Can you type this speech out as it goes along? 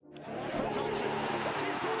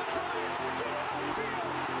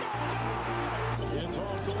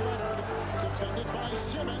Defended by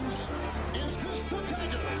Simmons. Is this the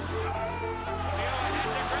dagger? Lemieux ahead to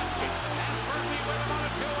Crosby. Has Murphy with him on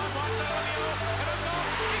a 2-on-1 to Lemieux. And a goal.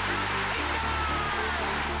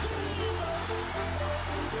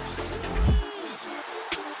 He shoots. He scores!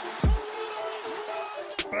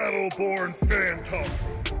 Battleborn Phantom.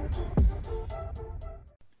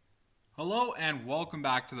 Hello and welcome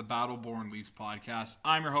back to the Battleborn Leafs podcast.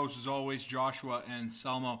 I'm your host as always, Joshua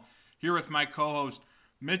Anselmo, here with my co-host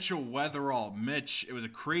Mitchell Weatherall. Mitch, it was a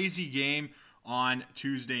crazy game on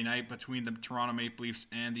Tuesday night between the Toronto Maple Leafs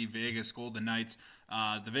and the Vegas Golden Knights.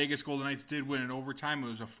 The Vegas Golden Knights did win in overtime. It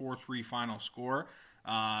was a 4-3 final score.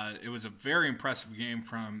 It was a very impressive game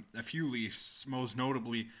from a few Leafs, most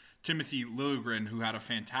notably Timothy Liljegren, who had a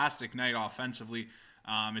fantastic night offensively.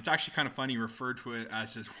 It's actually kind of funny, referred to it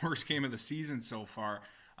as his worst game of the season so far.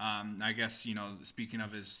 I guess, speaking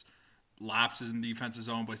of his lapses in the defensive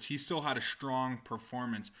zone, but he still had a strong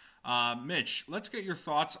performance. Mitch, let's get your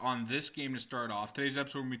thoughts on this game to start off. Today's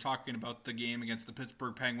episode, we're going to be talking about the game against the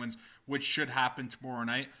Pittsburgh Penguins, which should happen tomorrow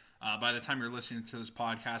night. By the time you're listening to this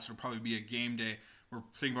podcast, it'll probably be a game day. We're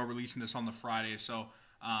thinking about releasing this on the Friday, so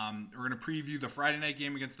we're going to preview the Friday night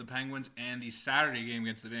game against the Penguins and the Saturday game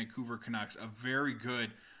against the Vancouver Canucks. A very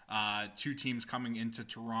good two teams coming into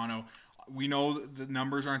Toronto. We know the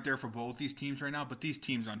numbers aren't there for both these teams right now, but these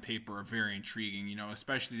teams on paper are very intriguing,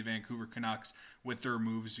 especially the Vancouver Canucks with their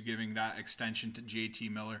moves giving that extension to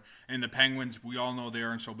JT Miller. And the Penguins, we all know they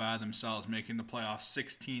aren't so bad themselves, making the playoffs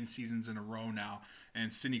 16 seasons in a row now.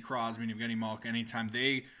 And Sidney Crosby and Evgeny Malkin, anytime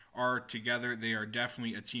they are together, they are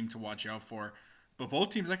definitely a team to watch out for. But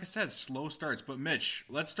both teams, like I said, slow starts. But Mitch,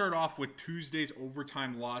 let's start off with Tuesday's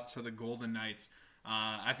overtime loss to the Golden Knights.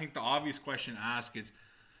 I think the obvious question to ask is,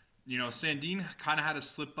 Sandin kind of had a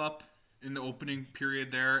slip up in the opening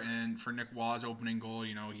period there, and for Nick Waugh's opening goal,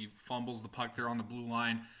 he fumbles the puck there on the blue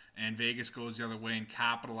line, and Vegas goes the other way and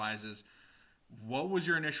capitalizes. What was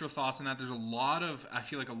your initial thoughts on that? I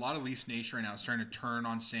feel like a lot of Leafs Nation right now is starting to turn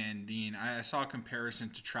on Sandin. I saw a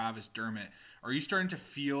comparison to Travis Dermott. Are you starting to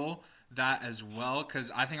feel that as well?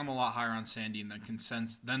 Because I think I'm a lot higher on Sandin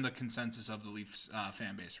than the consensus of the Leafs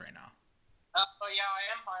fan base right now. Yeah, I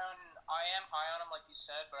am high on him, like you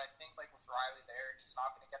said, but I think with Riley there, he's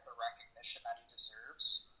not going to get the recognition that he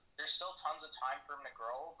deserves. There's still tons of time for him to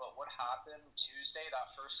grow, but what happened Tuesday,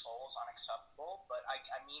 that first goal is unacceptable. But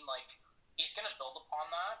I mean, he's going to build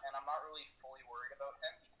upon that, and I'm not really fully worried about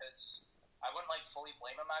him because I wouldn't fully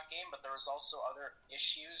blame him that game, but there was also other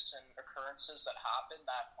issues and occurrences that happened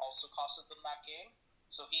that also costed them that game.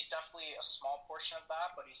 So he's definitely a small portion of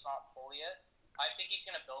that, but he's not fully it. I think he's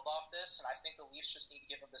going to build off this, and I think the Leafs just need to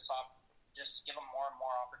give him just give him more and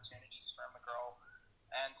more opportunities for him to grow.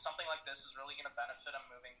 And something like this is really going to benefit him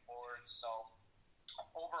moving forward. So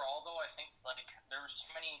overall, though, I think there was too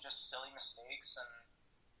many just silly mistakes and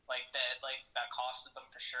that costed them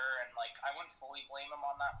for sure. And I wouldn't fully blame him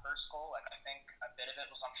on that first goal, and I think a bit of it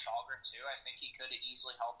was on Shalgren too. I think he could have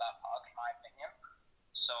easily held that puck, in my opinion.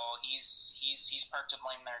 So he's part to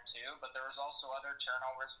blame there too. But there was also other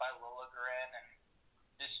turnovers by Liljegren, and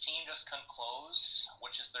this team just couldn't close,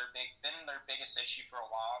 which is been their biggest issue for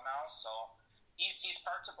a while now. So he's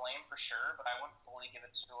part to blame for sure, but I wouldn't fully give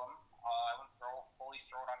it to him. I wouldn't fully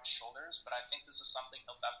throw it on his shoulders. But I think this is something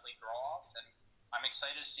he'll definitely grow off, and I'm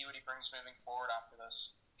excited to see what he brings moving forward after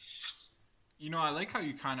this. I like how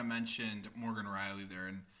you kind of mentioned Morgan Rielly there,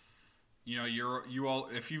 and you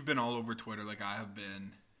all, if you've been all over Twitter like I have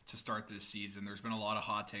been to start this season, there's been a lot of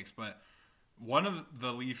hot takes, but one of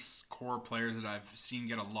the Leafs core players that I've seen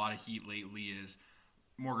get a lot of heat lately is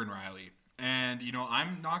Morgan Rielly. And,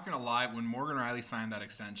 I'm not going to lie, when Morgan Rielly signed that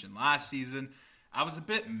extension last season, I was a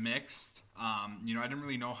bit mixed. I didn't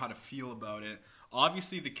really know how to feel about it.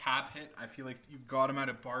 Obviously, the cap hit, I feel like you got him at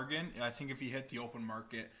a bargain. I think if he hit the open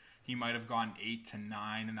market, he might have gone 8 to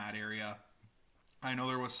 9 in that area. I know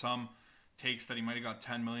there was some takes that he might have got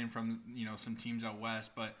 $10 million from, some teams out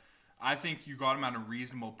west, but I think you got him at a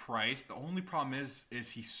reasonable price. The only problem is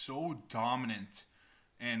he's so dominant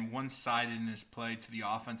and one-sided in his play to the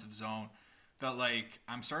offensive zone that,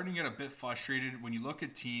 I'm starting to get a bit frustrated when you look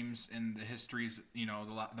at teams in the histories,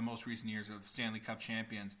 the most recent years of Stanley Cup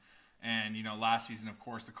champions. And, last season, of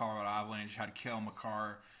course, the Colorado Avalanche had Cale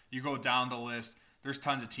Makar. You go down the list, there's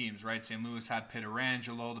tons of teams, right? St. Louis had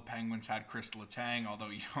Pietrangelo. The Penguins had Chris Letang, although,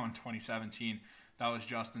 in 2017, that was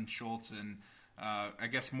Justin Schultz and I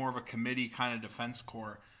guess more of a committee kind of defense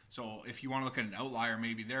core. So if you want to look at an outlier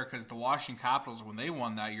maybe there, because the Washington Capitals, when they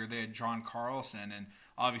won that year, they had John Carlson and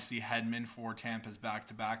obviously Hedman for Tampa's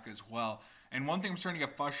back-to-back as well. And one thing I'm starting to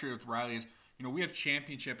get frustrated with Rielly is, we have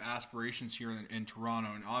championship aspirations here in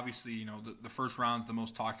Toronto, and obviously, the first round's the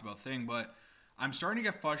most talked about thing, but I'm starting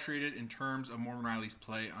to get frustrated in terms of Morgan Rielly's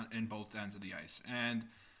play in both ends of the ice. And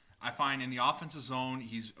I find in the offensive zone,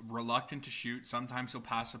 he's reluctant to shoot. Sometimes he'll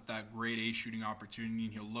pass up that grade A shooting opportunity,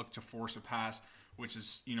 and he'll look to force a pass, which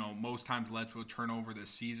is, most times led to a turnover this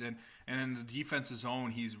season. And in the defensive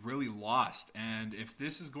zone, he's really lost. And if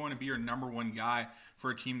this is going to be your number one guy for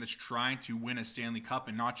a team that's trying to win a Stanley Cup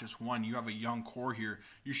and not just one, you have a young core here.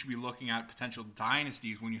 You should be looking at potential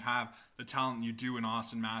dynasties when you have the talent you do in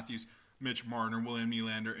Austin Matthews, Mitch Marner, William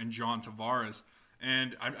Nylander, and John Tavares.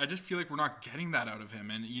 And I just feel like we're not getting that out of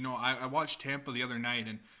him. And, I watched Tampa the other night,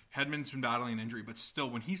 and Hedman's been battling an injury. But still,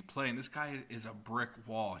 when he's playing, this guy is a brick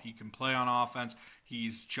wall. He can play on offense.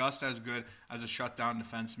 He's just as good as a shutdown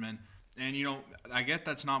defenseman. And, I get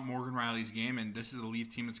that's not Morgan Rielly's game, and this is a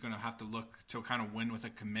Leaf team that's going to have to look to kind of win with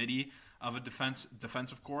a committee of a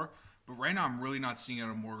defensive core. But right now, I'm really not seeing it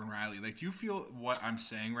out of Morgan Rielly. Like, do you feel what I'm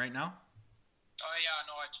saying right now? Yeah,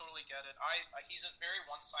 no, I totally get it. He's a very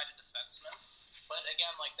one-sided defenseman. But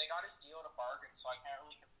again, they got his deal at a bargain, so I can't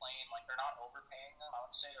really complain. They're not overpaying him. I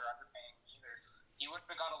wouldn't say they're underpaying him either. He would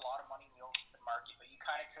have got a lot of money in the open market, but you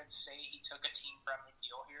kind of could say he took a team-friendly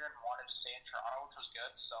deal here and wanted to stay in Toronto, which was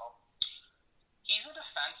good. So he's a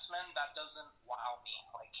defenseman that doesn't wow me.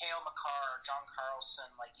 Like Cale Makar, John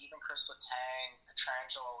Carlson, even Chris Letang,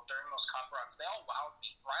 Pietrangelo, during those cup runs, they all wowed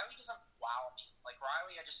me. Rielly doesn't wow me.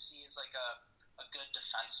 Rielly I just see as a good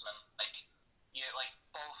defenseman.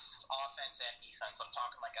 Both offense and defense. I'm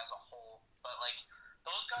talking as a whole. But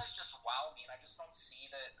those guys just wow me, and I just don't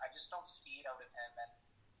see that. I just don't see it out of him. And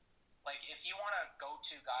if you want a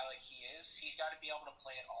go-to guy like he is, he's got to be able to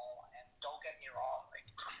play it all. And don't get me wrong,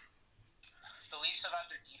 the Leafs have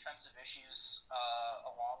had their defensive issues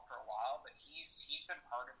along for a while, but he's been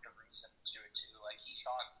part of the reason to it too.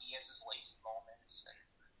 He has his lazy moments and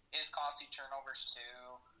his costly turnovers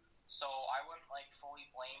too. So I wouldn't fully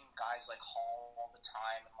blame guys like Hall all the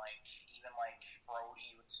time, and even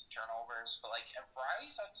Brody with some turnovers. But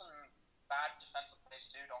Rielly's had some bad defensive plays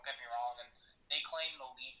too. Don't get me wrong, and they claim the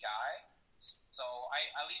lead guy. So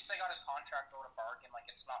at least they got his contract out a bargain.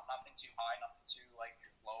 It's not nothing too high, nothing too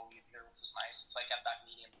low either, which was nice. It's at that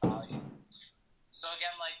medium value. So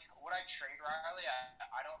again, would I trade Rielly?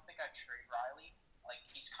 I don't think I'd trade Rielly.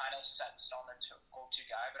 He's kind of set in stone there to go-to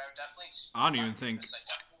guy, but I would definitely. I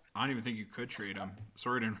don't even think you could trade him.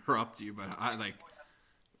 Sorry to interrupt you, but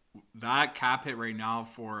that cap hit right now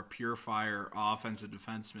for a pure fire offensive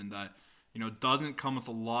defenseman that doesn't come with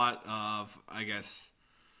a lot of, I guess,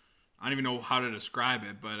 I don't even know how to describe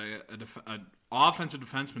it, but an offensive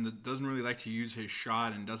defenseman that doesn't really like to use his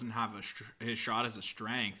shot and doesn't have his shot as a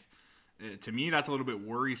strength. To me, that's a little bit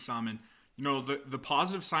worrisome. And the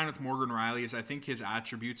positive sign with Morgan Rielly is I think his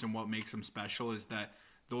attributes and what makes him special is that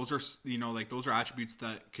those are those are attributes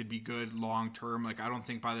that could be good long term. I don't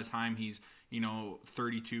think by the time he's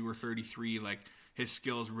 32 or 33, his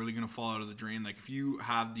skill is really going to fall out of the drain. If you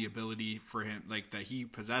have the ability for him that he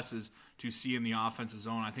possesses to see in the offensive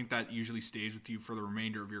zone, I think that usually stays with you for the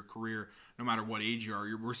remainder of your career, no matter what age you are.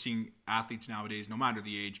 We're seeing athletes nowadays, no matter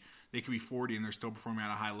the age, they could be 40 and they're still performing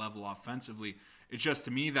at a high level offensively. It's just,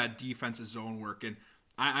 to me, that defensive zone work. And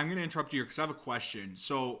I'm going to interrupt you because I have a question.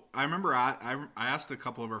 So I remember I asked a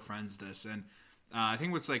couple of our friends this, and I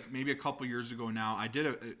think it was maybe a couple years ago now. I did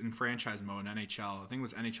it in franchise mode in NHL. I think it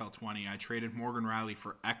was NHL 20. I traded Morgan Rielly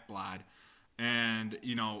for Ekblad. And,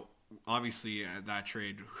 obviously that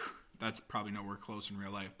trade, that's probably nowhere close in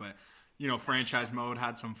real life. But, franchise mode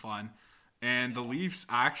had some fun. And the Leafs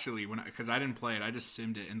actually, because I didn't play it, I just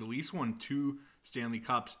simmed it. And the Leafs won 2 Stanley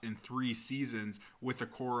Cups in 3 seasons with the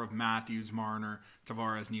core of Matthews, Marner,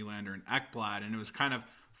 Tavares, Nylander, and Ekblad. And it was kind of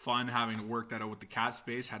fun having to work that out with the cap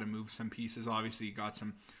space, had to move some pieces. Obviously, you got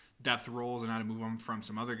some depth roles and had to move them from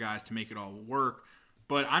some other guys to make it all work.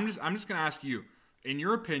 But I'm just going to ask you, in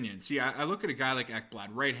your opinion, see, I look at a guy like Ekblad,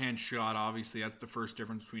 right-hand shot, obviously, that's the first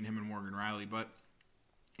difference between him and Morgan Rielly. But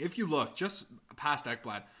if you look just past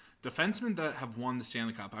Ekblad, defensemen that have won the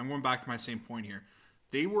Stanley Cup, I'm going back to my same point here,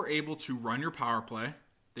 they were able to run your power play.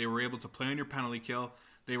 They were able to play on your penalty kill.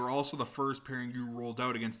 They were also the first pairing you rolled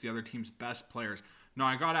out against the other team's best players. Now,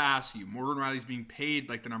 I got to ask you, Morgan Rielly's being paid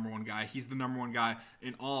like the number one guy. He's the number one guy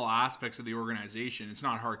in all aspects of the organization. It's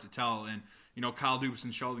not hard to tell. And, Kyle Dubas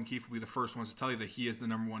and Sheldon Keefe will be the first ones to tell you that he is the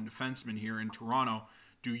number one defenseman here in Toronto.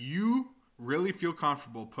 Do you really feel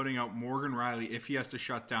comfortable putting out Morgan Rielly if he has to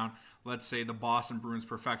shut down, let's say, the Boston Bruins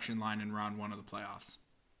perfection line in round 1 of the playoffs?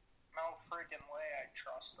 No freaking way I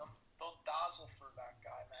trust him. They'll dazzle for that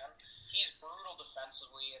guy, man. He's brutal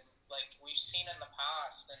defensively, and we've seen in the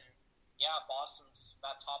past, and yeah, Boston's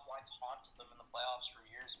that top line's haunted them in the playoffs for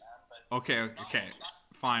years, man. But okay,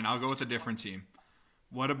 fine. I'll go with a different team.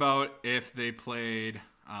 What about if they played,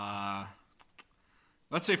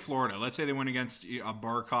 let's say Florida. Let's say they went against a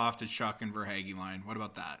Barkov to Chuck and Verhaeghe line. What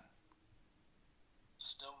about that?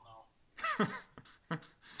 Still no.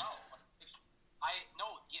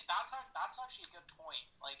 That's actually a good point.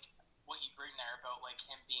 Like what you bring there about like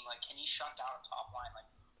him being like, can he shut down a top line? Like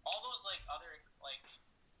all those like other like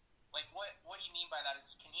what do you mean by that?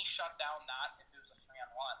 Is can he shut down that if it was a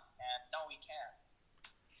 3-on-1? And no, he can't.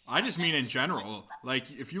 I just mean in general. Like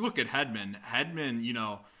if you look at Hedman,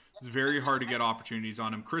 it's very hard to get opportunities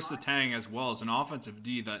on him. Chris Letang as well as an offensive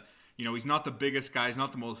D that, he's not the biggest guy, he's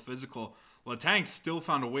not the most physical. Letang still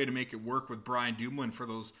found a way to make it work with Brian Dumoulin for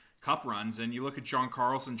those cup runs. And you look at John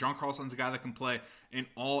Carlson. John Carlson's a guy that can play in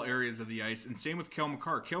all areas of the ice. And same with Cale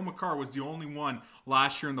Makar. Cale Makar was the only one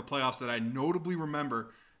last year in the playoffs that I notably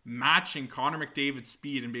remember matching Connor McDavid's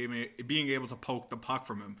speed and being able to poke the puck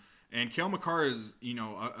from him. And Cale Makar is,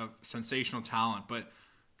 a sensational talent. But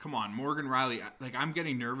come on, Morgan Rielly, like I'm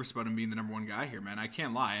getting nervous about him being the number one guy here, man. I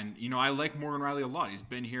can't lie. And, I like Morgan Rielly a lot. He's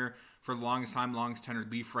been here for the longest time, longest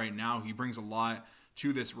tenured Leaf right now. He brings a lot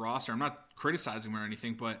to this roster. I'm not criticizing him or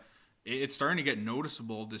anything, but it's starting to get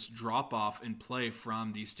noticeable, this drop-off in play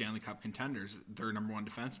from these Stanley Cup contenders, their number one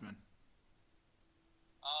defenseman.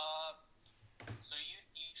 So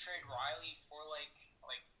you trade Rielly for like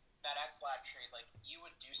that Ekblad trade, like you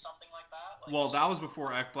would do something like that? Like, well, that was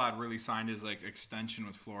before Ekblad really signed his extension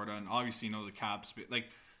with Florida, and obviously the cap space.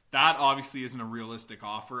 That obviously isn't a realistic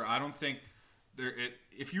offer. I don't think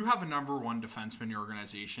if you have a number one defenseman in your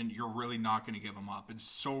organization, you're really not going to give him up. It's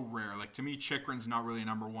so rare. To me, Chychrun's not really a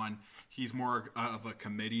number one. He's more of a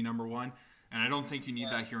committee number one, and I don't think you need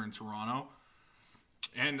that here in Toronto.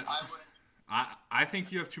 And I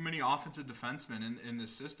think you have too many offensive defensemen in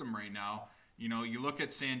this system right now. You look at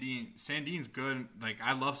Sandin. Sandin's good.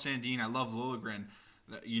 I love Sandin. I love Liljegren.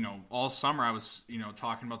 All summer I was,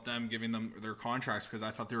 talking about them, giving them their contracts because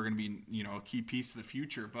I thought they were going to be, a key piece of the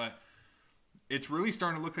future. But it's really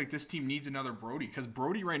starting to look like this team needs another Brody because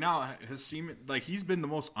Brody right now has seemed like he's been the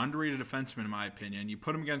most underrated defenseman in my opinion. You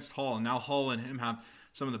put him against Hull, and now Hull and him have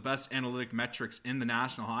some of the best analytic metrics in the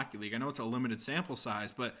National Hockey League. I know it's a limited sample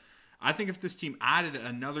size, but I think if this team added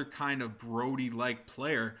another kind of Brody-like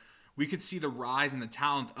player, we could see the rise in the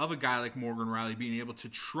talent of a guy like Morgan Rielly being able to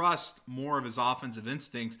trust more of his offensive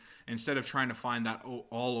instincts instead of trying to find that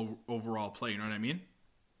overall play. You know what I mean?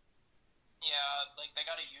 Yeah, they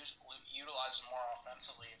got to utilize him more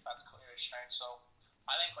offensively if that's clear as strength. So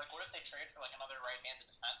I think what if they trade for another right-handed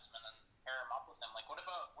defenseman and pair him up with him? What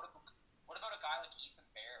about a guy like Ethan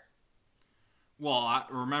Bear? Well,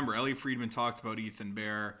 remember Elliot Friedman talked about Ethan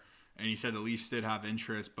Bear, and he said the Leafs did have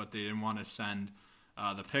interest, but they didn't want to send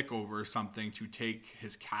the pick over or something to take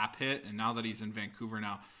his cap hit. And now that he's in Vancouver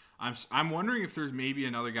now, I'm wondering if there's maybe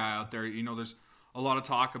another guy out there. There's a lot of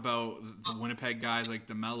talk about the Winnipeg guys like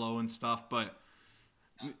DeMello and stuff, but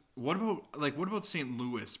what about St.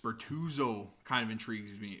 Louis? Bertuzzo kind of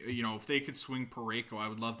intrigues me. If they could swing Parayko, I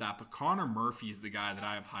would love that. But Connor Murphy is the guy that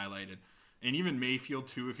I have highlighted, and even Mayfield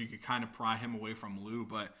too, if you could kind of pry him away from Lou.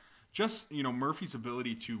 But just Murphy's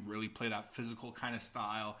ability to really play that physical kind of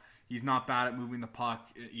style. He's not bad at moving the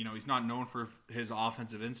puck. He's not known for his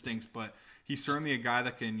offensive instincts, but he's certainly a guy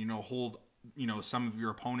that can hold some of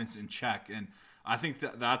your opponents in check. And I think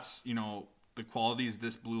that's the qualities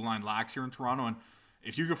this blue line lacks here in Toronto. And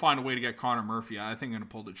if you could find a way to get Connor Murphy, I think I'm going to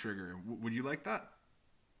pull the trigger. Would you like that?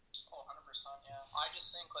 Oh, 100%, yeah. I just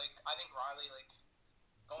think, I think Rielly,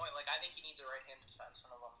 I think he needs a right-handed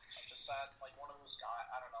defenseman of him. Just said, one of those guys,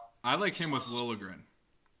 I don't know. I like him with Liljegren.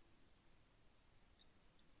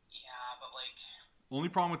 Yeah, but, Only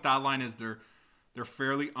problem with that line is they're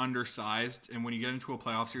fairly undersized, and when you get into a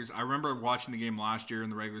playoff series, I remember watching the game last year in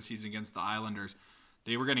the regular season against the Islanders.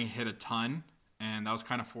 They were getting hit a ton, and that was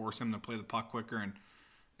kind of forcing them to play the puck quicker, and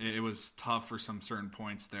it was tough for some certain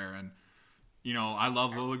points there. And I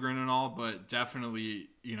love Liljegren and all, but definitely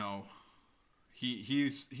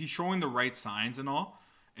he's showing the right signs and all,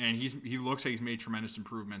 and he looks like he's made tremendous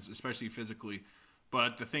improvements, especially physically.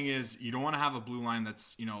 But the thing is, you don't want to have a blue line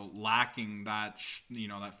that's lacking that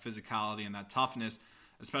that physicality and that toughness,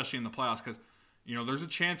 especially in the playoffs. Because there's a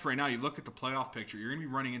chance right now. You look at the playoff picture, you're going to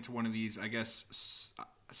be running into one of these, I guess,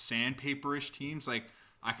 sandpaper-ish teams.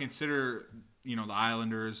 I consider the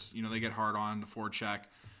Islanders. They get hard on the forecheck.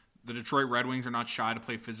 The Detroit Red Wings are not shy to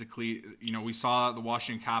play physically. We saw the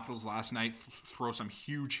Washington Capitals last night throw some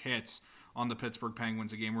huge hits on the Pittsburgh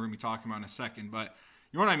Penguins, a game we're going to be talking about in a second, but.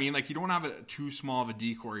 You know what I mean? You don't have too small of a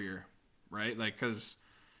decor here, right? Because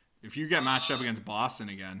if you get matched up against Boston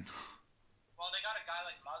again. Well, they got a guy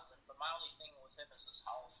like Muzzin, but my only thing with him is his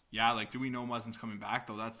health. Yeah, do we know Muzzin's coming back,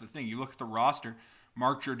 though? That's the thing. You look at the roster.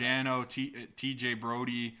 Mark Giordano, TJ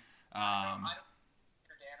Brody. I don't think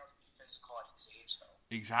Giordano would be physical at his age,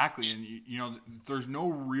 though. Exactly, and there's no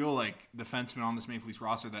real defenseman on this Maple Leafs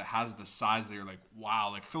roster that has the size that you're like, wow,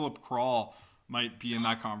 like Philip Kral might be in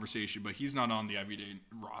that conversation, but he's not on the everyday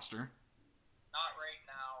roster. Not right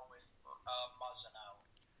now with Muzzin out.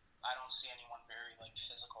 I don't see anyone very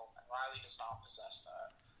physical, and Riley does not possess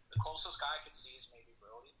that. The closest guy I could see is maybe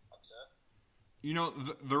Brody. That's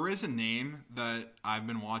it. There is a name that I've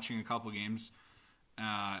been watching a couple games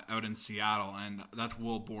out in Seattle, and that's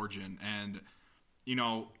Will Borgen. And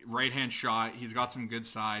right-hand shot, he's got some good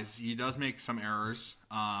size. He does make some errors.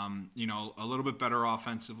 A little bit better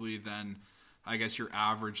offensively than, I guess, your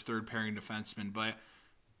average third-pairing defenseman. But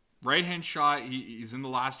right-hand shot, he's in the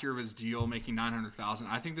last year of his deal, making $900,000.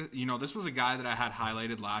 I think that, this was a guy that I had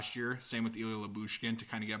highlighted last year. Same with Ilya Lyubushkin to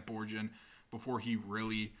kind of get Borgen before he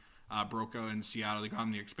really broke out in Seattle. They got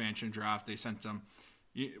him the expansion draft. They sent him.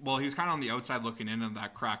 Well, he was kind of on the outside looking in on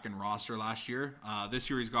that Kraken roster last year. This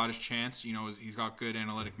year he's got his chance. He's got good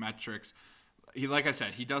analytic metrics. Like I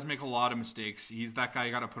said, he does make a lot of mistakes. He's that guy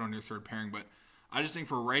you got to put on your third pairing. But I just think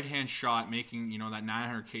for a right-hand shot, making that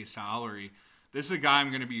 $900K salary, this is a guy I'm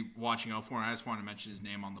going to be watching out for, and I just want to mention his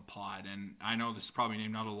name on the pod. And I know this is probably a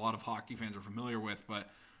name not a lot of hockey fans are familiar with, but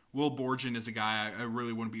Will Borgen is a guy I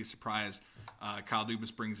really wouldn't be surprised Kyle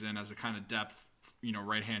Dubas brings in as a kind of depth,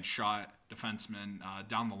 right-hand shot defenseman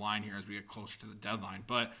down the line here as we get closer to the deadline.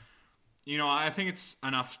 But, I think it's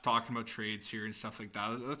enough talking about trades here and stuff like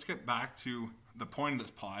that. Let's get back to the point of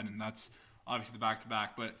this pod, and that's obviously the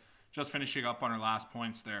back-to-back. But just finishing up on our last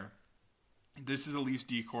points there, this is a Leafs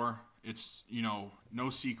decor. It's, no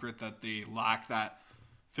secret that they lack that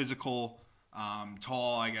physical,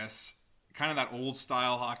 tall, I guess, kind of that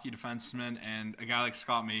old-style hockey defenseman, and a guy like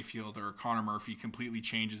Scott Mayfield or Connor Murphy completely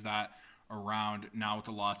changes that around now with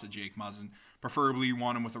the loss of Jake Muzzin. Preferably you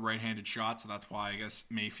want him with a right-handed shot, so that's why I guess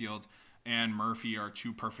Mayfield and Murphy are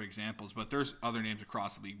two perfect examples. But there's other names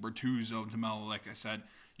across the league. Bertuzzo, DeMello, like I said,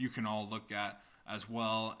 you can all look at as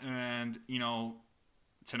well. And,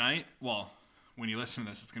 tonight, well, when you listen to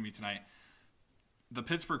this, it's going to be tonight. The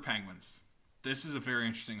Pittsburgh Penguins. This is a very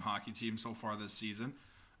interesting hockey team so far this season.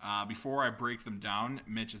 Before I break them down,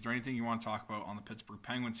 Mitch, is there anything you want to talk about on the Pittsburgh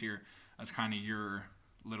Penguins here as kind of your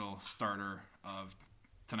little starter of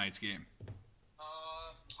tonight's game?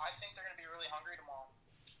 I think they're going to be really hungry tomorrow.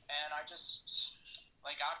 And I just,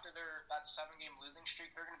 after that 7-game losing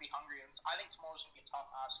streak, they're going to be hungry. And I think tomorrow's going to be a tough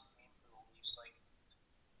ass game for the Leafs.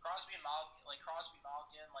 Crosby and Malkin,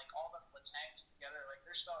 all the Latangs together,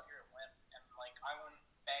 they're still out here to win. And, I wouldn't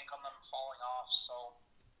bank on them falling off. So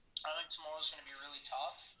I think tomorrow's going to be really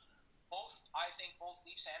tough. I think both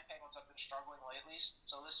Leafs and Penguins have been struggling lately,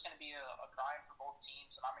 so this is going to be a grind for both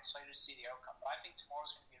teams, and I'm excited to see the outcome. But I think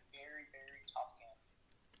tomorrow's going to be a very, very tough game.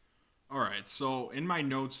 All right, so in my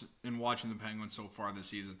notes in watching the Penguins so far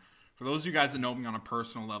this season, for those of you guys that know me on a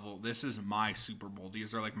personal level, this is my Super Bowl.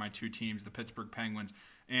 These are my two teams, the Pittsburgh Penguins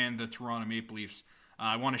and the Toronto Maple Leafs.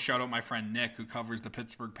 I want to shout out my friend Nick, who covers the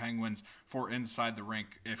Pittsburgh Penguins for Inside the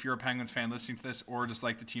Rink. If you're a Penguins fan listening to this, or just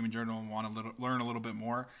like the team in general and want to learn a little bit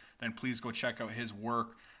more, then please go check out his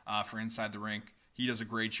work for Inside the Rink. He does a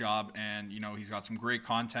great job, and he's got some great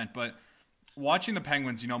content. But watching the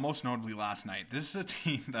Penguins, most notably last night, this is a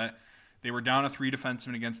team that they were down to 3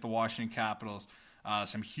 defensemen against the Washington Capitals.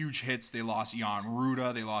 Some huge hits. They lost Jan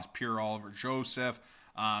Ruda. They lost Pierre-Oliver Joseph.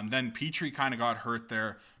 Then Petrie kind of got hurt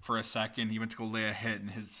there for a second. He went to go lay a hit,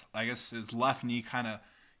 and his left knee kind of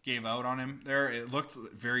gave out on him there. It looked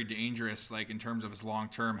very dangerous, in terms of his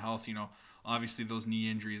long-term health. Obviously those knee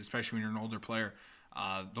injuries, especially when you're an older player,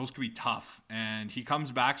 those could be tough. And he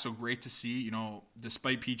comes back, so great to see.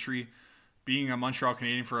 Despite Petrie being a Montreal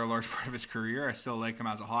Canadian for a large part of his career, I still like him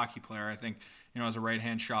as a hockey player. I think, as a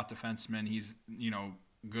right-hand shot defenseman, he's,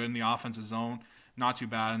 good in the offensive zone. Not too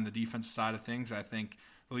bad in the defensive side of things. I think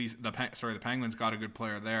the Penguins got a good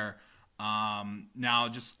player there. Now,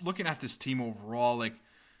 just looking at this team overall,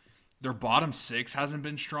 their bottom 6 hasn't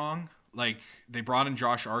been strong. They brought in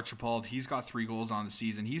Josh Archibald. He's got 3 goals on the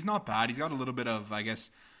season. He's not bad. He's got a little bit of,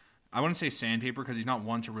 I wouldn't say sandpaper because he's not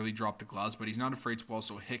one to really drop the gloves, but he's not afraid to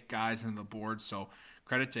also hit guys into the board. So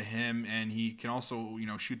credit to him. And he can also,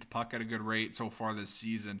 shoot the puck at a good rate so far this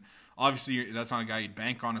season. Obviously, that's not a guy you'd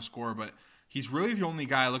bank on a score, but he's really the only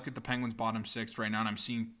guy. I look at the Penguins' bottom 6 right now, and I'm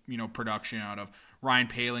seeing, production out of Ryan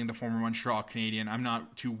Poehling, the former Montreal Canadian. I'm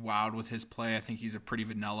not too wowed with his play. I think he's a pretty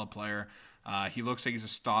vanilla player. He looks like he's a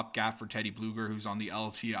stopgap for Teddy Bluger, who's on the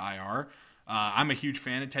LTIR. I'm a huge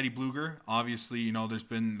fan of Teddy Bluger. Obviously,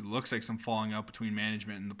 looks like some falling out between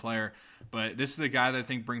management and the player. But this is the guy that I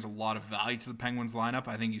think brings a lot of value to the Penguins lineup.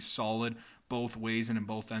 I think he's solid both ways and in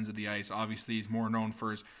both ends of the ice. Obviously, he's more known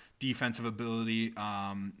for his defensive ability,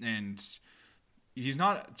 and he's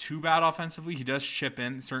not too bad offensively. He does chip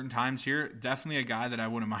in certain times here. Definitely a guy that I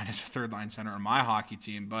wouldn't mind as a third-line center on my hockey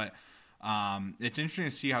team. But it's interesting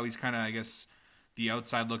to see how he's kind of, I guess, the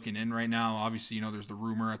outside looking in right now. Obviously, there's the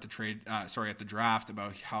rumor at the draft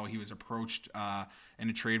about how he was approached in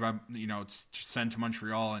a trade by, sent to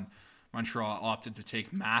Montreal, and Montreal opted to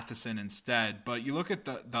take Matheson instead. But you look at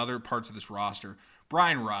the other parts of this roster.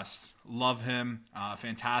 Brian Rust, love him,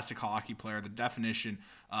 fantastic hockey player, the definition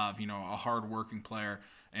of, a hard-working player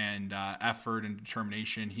and effort and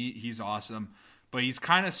determination. He's awesome. But he's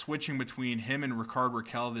kind of switching between him and Rickard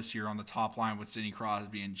Rakell this year on the top line with Sidney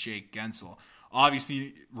Crosby and Jake Gensel.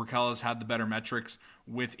 Obviously, Rakell has had the better metrics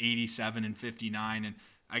with 87 and 59, and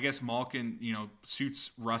I guess Malkin,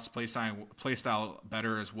 suits Rust's playstyle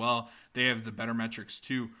better as well. They have the better metrics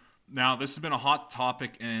too. Now, this has been a hot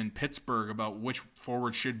topic in Pittsburgh about which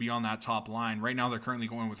forward should be on that top line. Right now, they're currently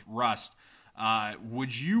going with Rust.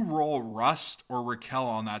 Would you roll Rust or Rakell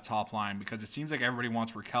on that top line? Because it seems like everybody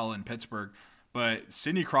wants Rakell in Pittsburgh, but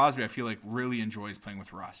Sidney Crosby, I feel like, really enjoys playing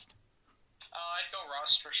with Rust. I'd go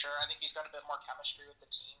Rust for sure. I think he's got a bit more chemistry with the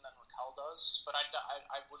team than Rakell does, but I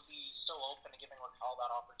would be still open to giving Rakell that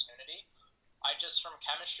opportunity. From a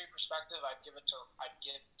chemistry perspective, I'd definitely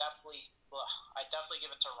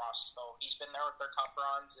give it to Rust though. He's been there with their cup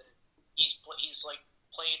runs, and he's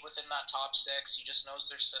played within that top six. He just knows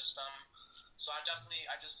their system. So I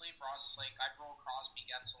just leave Rust. I'd roll Crosby,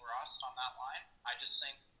 Gensel, Rust on that line. I just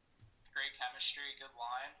think great chemistry, good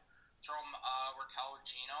line. Throw him Rakell or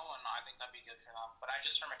Gino, and I think that'd be good for them. But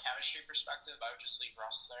from a chemistry perspective, I would just leave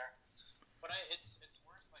Rust there. But it's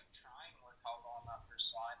worth trying Rakell on that first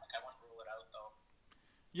line. I wouldn't rule it out though.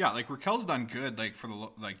 Yeah, Rakell's done good for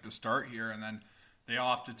the start here, and then they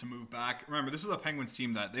opted to move back. Remember, this is a Penguins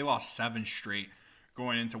team that they lost 7 straight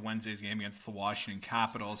going into Wednesday's game against the Washington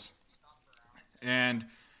Capitals, and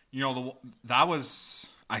that was,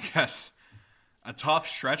 I guess, a tough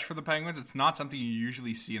stretch for the Penguins. It's not something you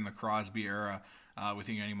usually see in the Crosby era with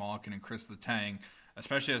Evgeny Malkin and Chris Letang,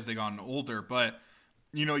 especially as they gotten older. But,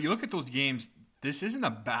 you look at those games, this isn't a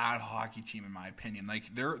bad hockey team in my opinion.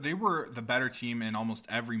 They were the better team in almost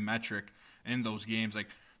every metric in those games.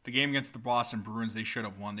 The game against the Boston Bruins, they should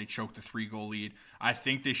have won. They choked a 3-goal lead. I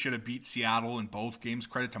think they should have beat Seattle in both games.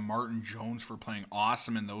 Credit to Martin Jones for playing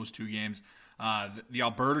awesome in those 2 games. The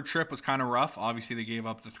Alberta trip was kind of rough. Obviously, they gave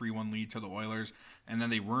up the 3-1 lead to the Oilers, and then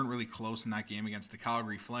they weren't really close in that game against the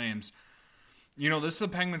Calgary Flames. This is a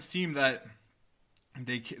Penguins team that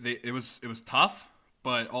it was tough,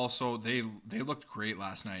 but also they looked great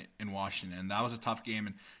last night in Washington, and that was a tough game.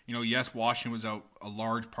 And yes, Washington was out a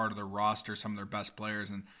large part of their roster, some of their best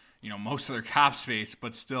players, and most of their cap space,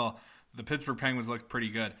 but still, the Pittsburgh Penguins looked pretty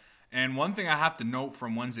good. And one thing I have to note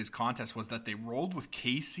from Wednesday's contest was that they rolled with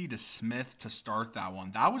Casey DeSmith to start that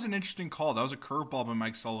one. That was an interesting call. That was a curveball by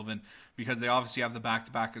Mike Sullivan because they obviously have the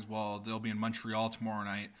back-to-back as well. They'll be in Montreal tomorrow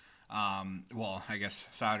night. I guess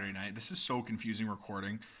Saturday night. This is so confusing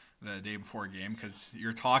recording the day before a game because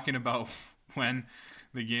you're talking about when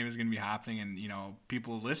the game is going to be happening, and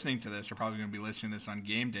people listening to this are probably going to be listening to this on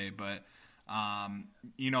game day. But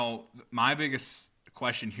my biggest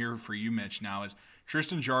question here for you, Mitch, now is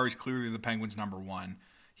Tristan Jarry is clearly the Penguins' number 1.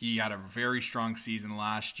 He had a very strong season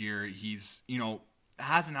last year. He's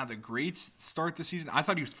hasn't had the great start this season. I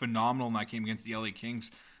thought he was phenomenal in that game against the LA Kings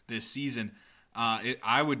this season.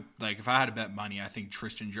 I would, if I had to bet money, I think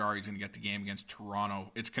Tristan Jarry is going to get the game against Toronto.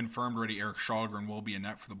 It's confirmed already Eric Shalgren will be in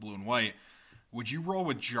net for the Blue and White. Would you roll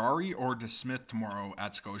with Jarry or DeSmith tomorrow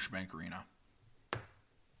at Scotiabank Arena?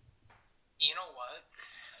 You know what?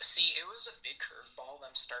 See, it was a big curveball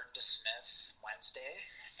them start DeSmith Wednesday,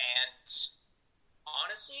 and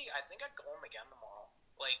honestly, I think I'd go him again tomorrow.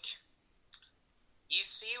 You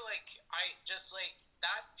see,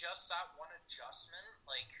 that one adjustment,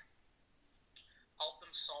 helped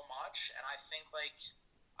them so much, and I think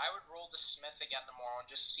I would roll DeSmith again tomorrow and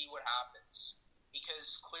just see what happens,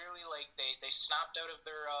 because clearly they snapped out of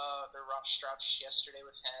their rough stretch yesterday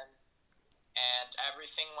with him, and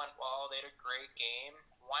everything went well. They had a great game.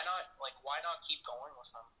 Why not keep going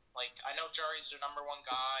with him? I know Jarry's their number 1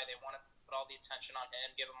 guy. They want to put all the attention on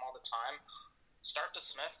him, give him all the time. Start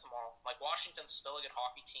DeSmith tomorrow. Washington's still a good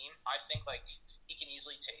hockey team. I think he can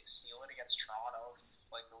easily steal it against Toronto if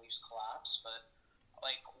the Leafs collapse, but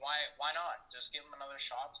why not? Just give him another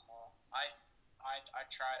shot tomorrow. I'd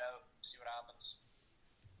try it out, see what happens.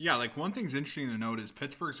 Yeah, like one thing's interesting to note is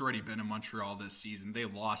Pittsburgh's already been in Montreal this season. They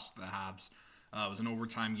lost to the Habs. It was an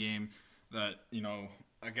overtime game that,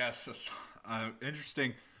 I guess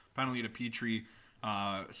interesting penalty to Petrie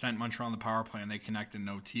sent Montreal on the power play, and they connected an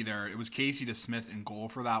OT there. It was Casey DeSmith in goal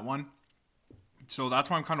for that one. So that's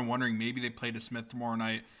why I'm kind of wondering, maybe they play DeSmith tomorrow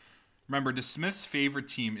night. Remember, DeSmith's favorite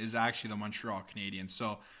team is actually the Montreal Canadiens.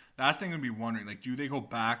 So that's the thing I'm going to be wondering, like, do they go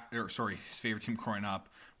back, his favorite team growing up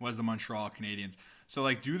was the Montreal Canadiens. So,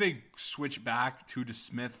 like, do they switch back to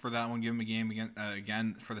DeSmith for that one, give him a game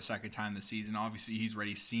again for the second time this season? Obviously, he's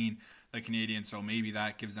already seen the Canadiens, so maybe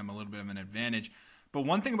that gives them a little bit of an advantage. But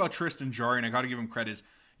one thing about Tristan Jarry, and I got to give him credit, is,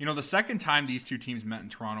 the second time these two teams met in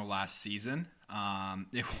Toronto last season,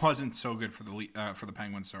 it wasn't so good for the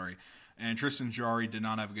Penguins, and Tristan Jarry did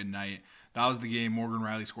not have a good night. That was the game Morgan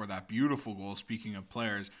Rielly scored that beautiful goal. Speaking of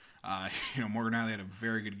players, Morgan Rielly had a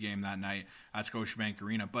very good game that night at Scotiabank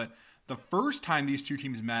Arena. But the first time these two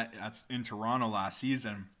teams met in Toronto last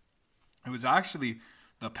season, it was actually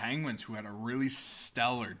the Penguins who had a really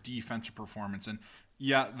stellar defensive performance. And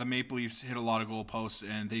yeah, the Maple Leafs hit a lot of goalposts,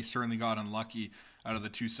 and they certainly got unlucky out of the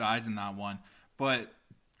two sides in that one. But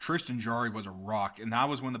Tristan Jarry was a rock, and that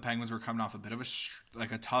was when the Penguins were coming off a bit of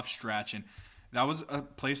a tough stretch, and that was a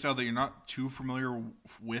play style that you're not too familiar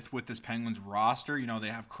with this Penguins roster. They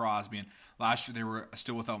have Crosby, and last year they were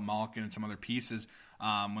still without Malkin and some other pieces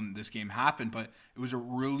when this game happened, but it was a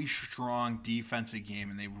really strong defensive game,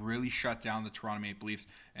 and they really shut down the Toronto Maple Leafs.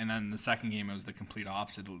 And then the second game, it was the complete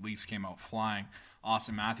opposite. The Leafs came out flying.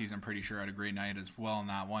 Austin Matthews, I'm pretty sure, had a great night as well in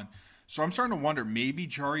that one. So I'm starting to wonder, maybe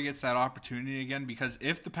Jarry gets that opportunity again, because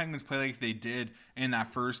if the Penguins play like they did in that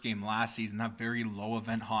first game last season, that very low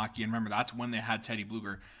event hockey, and remember, that's when they had Teddy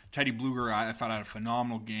Bluger. Teddy Bluger, I thought, had a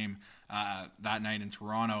phenomenal game that night in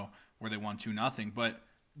Toronto where they won 2-0. But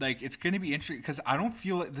it's going to be interesting because I don't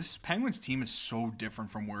feel like this Penguins team is so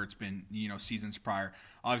different from where it's been, seasons prior.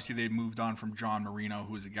 Obviously, they moved on from John Marino,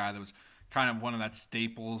 who was a guy that was kind of one of that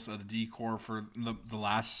staples of the decor for the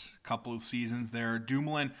last couple of seasons there.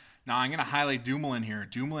 Dumoulin. Now, I'm going to highlight Dumoulin here.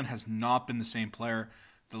 Dumoulin has not been the same player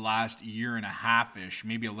the last year and a half-ish,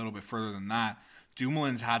 maybe a little bit further than that.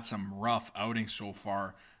 Dumoulin's had some rough outings so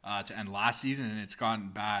far to end last season, and it's gotten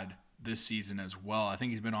bad this season as well. I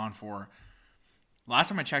think he's been on for, last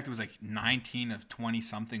time I checked, it was like 19 of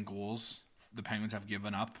 20-something goals the Penguins have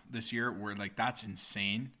given up this year, where, that's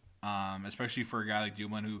insane, especially for a guy like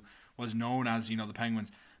Dumoulin, who was known as, the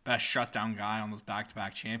Penguins' best shutdown guy on those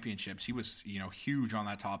back-to-back championships. He was, huge on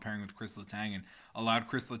that top pairing with Chris Letang, and allowed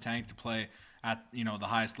Chris Letang to play at, the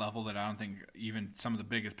highest level that I don't think even some of the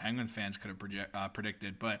biggest Penguins fans could have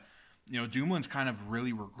predicted. But, Dumoulin's kind of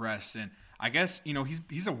really regressed, and I guess,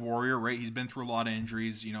 he's a warrior, right? He's been through a lot of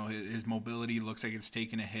injuries. His mobility looks like it's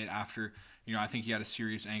taken a hit after, I think he had a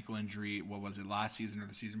serious ankle injury. What was it, last season or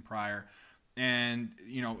the season prior? And,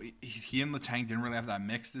 he and Letang didn't really have that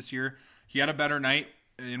mix this year. He had a better night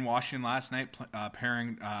in Washington last night,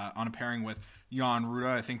 pairing with Jan Ruda.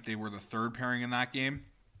 I think they were the third pairing in that game.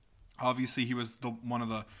 Obviously, he was one of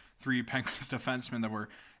the three Penguins defensemen that were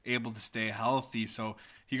able to stay healthy, so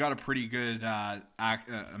he got a pretty good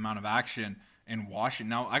amount of action in Washington.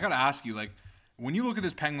 Now, I got to ask you, when you look at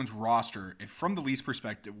this Penguins roster, from the Leafs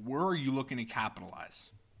perspective, where are you looking to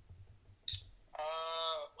capitalize?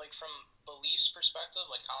 From the Leafs perspective,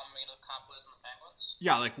 how am I going to capitalize on the Penguins?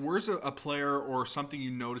 Yeah, where's a player or something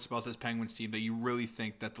you notice about this Penguins team that you really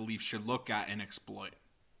think that the Leafs should look at and exploit?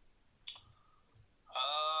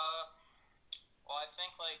 Well, I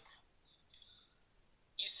think,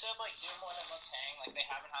 you said, Dumoulin and Letang, they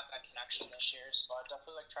haven't had that connection this year, so I'd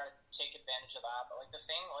definitely, try to take advantage of that. But, the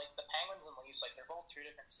thing, the Penguins and Leafs, they're both two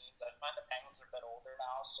different teams. I find the Penguins are a bit older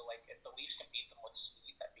now, so, if the Leafs can beat them with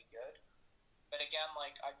speed, that'd be good. But again,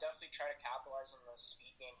 I definitely try to capitalize on the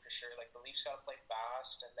speed game for sure. The Leafs got to play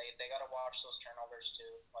fast, and they got to watch those turnovers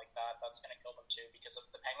too. That's going to kill them too, because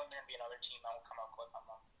the Penguins are going to be another team that will come out quick on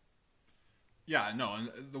them. Yeah, no,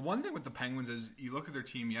 and the one thing with the Penguins is you look at their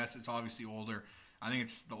team, yes, it's obviously older. I think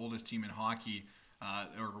it's the oldest team in hockey,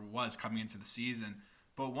 or was coming into the season.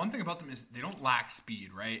 But one thing about them is they don't lack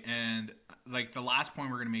speed, right? And, the last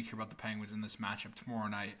point we're going to make here about the Penguins in this matchup tomorrow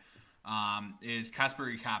night is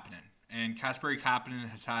Kasperi Kapanen. And Kasperi Kapanen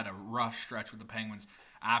has had a rough stretch with the Penguins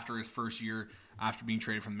after his first year, after being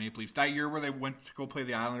traded from the Maple Leafs. That year where they went to go play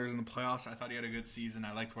the Islanders in the playoffs, I thought he had a good season.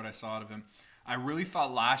 I liked what I saw out of him. I really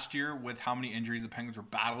thought last year, with how many injuries the Penguins were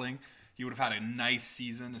battling, he would have had a nice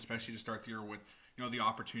season, especially to start the year with, the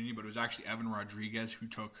opportunity. But it was actually Evan Rodriguez who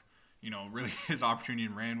took, really his opportunity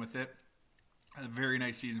and ran with it. Had a very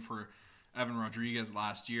nice season for Evan Rodriguez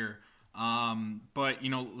last year. But,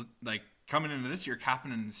 coming into this year,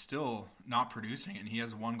 Kapanen is still not producing, and he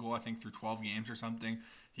has 1 goal, I think, through 12 games or something.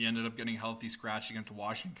 He ended up getting a healthy scratch against the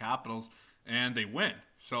Washington Capitals, and they win.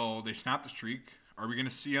 So they snapped the streak. Are we going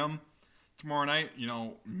to see him tomorrow night?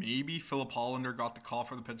 Maybe Philip Hollander got the call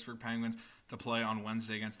for the Pittsburgh Penguins to play on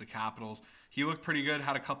Wednesday against the Capitals. He looked pretty good,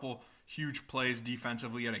 had a couple huge plays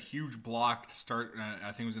defensively, had a huge block to start,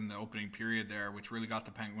 I think it was in the opening period there, which really got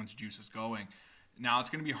the Penguins' juices going. Now, it's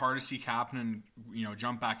going to be hard to see Kapanen,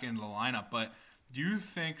 jump back into the lineup, but do you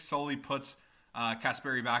think Sully puts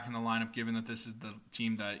Kasperi back in the lineup, given that this is the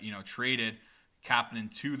team that, traded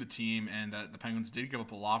Kapanen to the team, and that the Penguins did give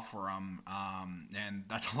up a lot for him, and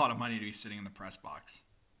that's a lot of money to be sitting in the press box?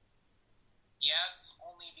 Yes,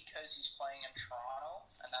 only because he's playing in Toronto,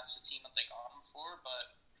 and that's the team that they got him for.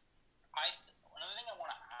 But another thing I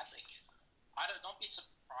want to add, don't be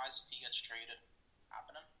surprised if he gets traded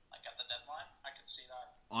happening, like at the deadline. I could see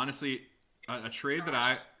that. Honestly, a trade that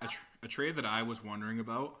I was wondering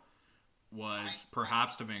about was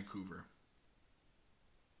perhaps to Vancouver.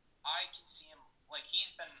 I can see him, like,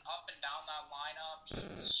 he's been up and down that lineup. He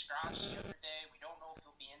was scratched the other day. We don't know if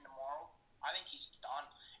he'll be in tomorrow. I think he's done.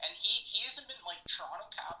 And he hasn't been, like, Toronto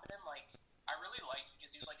Kapanen, like, I really liked because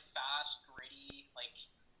he was, like, fast, gritty,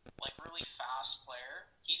 like really fast player.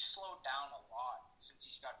 He's slowed down a lot since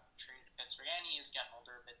he's got traded to Pittsburgh, and he is getting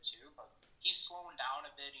older a bit too, but he's slowing down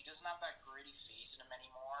a bit. He doesn't have that gritty phase in him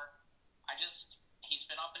anymore. He's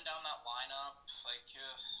been up and down that lineup. Like,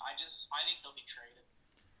 I think he'll be traded.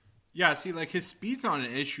 Yeah, see, like, his speed's not an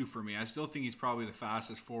issue for me. I still think he's probably the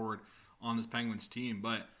fastest forward on this Penguins team,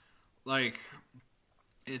 but, like,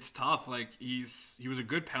 it's tough. Like, he was a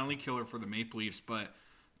good penalty killer for the Maple Leafs, but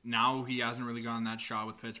now he hasn't really gotten that shot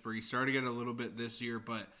with Pittsburgh. He started to get a little bit this year,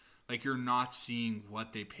 but, like, you're not seeing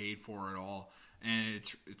what they paid for at all. And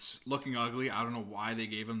it's looking ugly. I don't know why they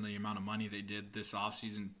gave him the amount of money they did this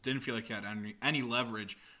offseason. Didn't feel like he had any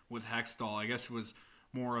leverage with Hextall. I guess it was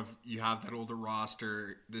more of, you have that older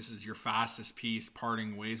roster, this is your fastest piece,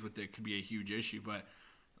 parting ways with it could be a huge issue. But,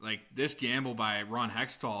 like, this gamble by Ron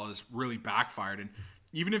Hextall is really backfired. And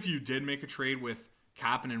even if you did make a trade with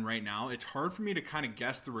Kapanen right now, it's hard for me to kind of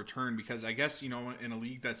guess the return, because I guess, in a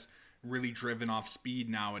league that's really driven off speed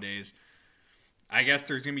nowadays, I guess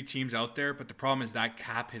there's going to be teams out there, but the problem is that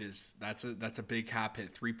cap hit that's a big cap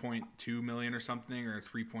hit, $3.2 million or something, or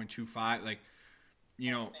 3.25. Like, I think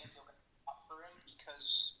you'll offer him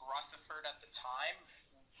because Rutherford at the time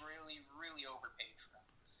really, really overpaid for him.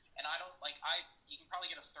 And I don't you can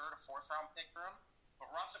probably get a third or fourth round pick for him,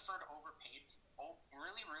 but Rutherford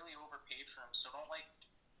really, really overpaid for him. So don't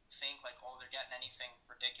think they're getting anything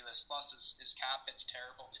ridiculous. Plus his cap hit's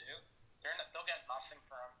terrible too. They'll get nothing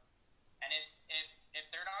for him. And if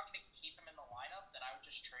they're not going to keep him in the lineup, then I would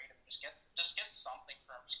just trade him. Just get something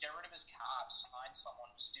for him. Just get rid of his cap, sign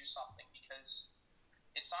someone, just do something, because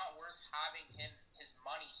it's not worth having his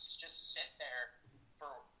money just sit there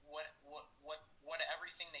for what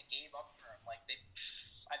everything they gave up for him.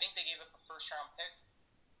 I think they gave up a first round pick,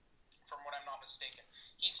 from what I'm not mistaken.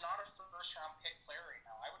 He's not a first round pick player right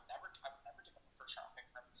now. I would never give up a first round pick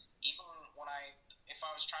for him. Even if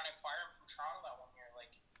I was trying to acquire him from Toronto that 1 year,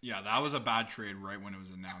 yeah, that was a bad trade right when it was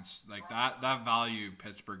announced. Like, that value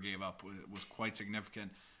Pittsburgh gave up was quite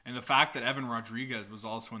significant. And the fact that Evan Rodriguez was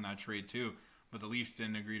also in that trade too, but the Leafs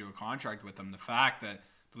didn't agree to a contract with him, the fact that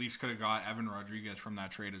the Leafs could have got Evan Rodriguez from that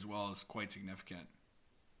trade as well is quite significant.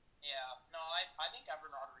 Yeah, no, I think Evan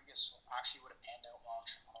Rodriguez actually would have panned out well in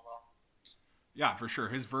Toronto. Yeah, for sure.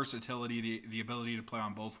 His versatility, the ability to play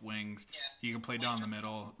on both wings. Yeah. He can play down the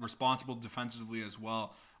middle, responsible defensively as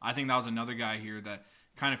well. I think that was another guy here that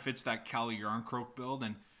kind of fits that Calle Jarnkrok build,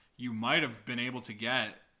 and you might have been able to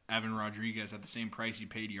get Evan Rodriguez at the same price you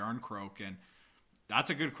paid Jarnkrok, and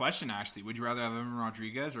that's a good question, actually. Would you rather have Evan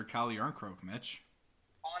Rodriguez or Calle Jarnkrok, Mitch?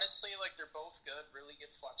 Honestly, they're both good, really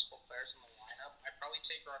good flexible players in the lineup. I'd probably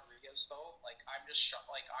take Rodriguez, though. I'm just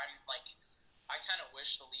shocked. I kind of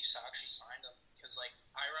wish the Leafs actually signed him, because,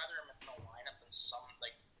 I'd rather him in the lineup than some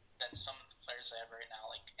of the players they have right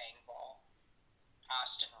now, like Engvall,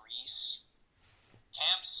 Aston Reese.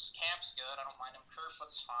 Camp's good. I don't mind him.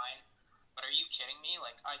 Kerfoot's fine. But are you kidding me?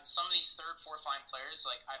 Some of these third, fourth line players,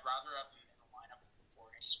 I'd rather have him in the lineup for,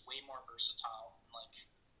 and he's way more versatile. Like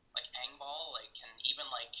Engvall, and even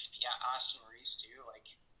Aston Reese too.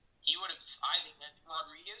 He would have. I think that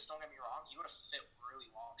Rodriguez. Don't get me wrong. He would have fit really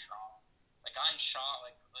well in Toronto. I'm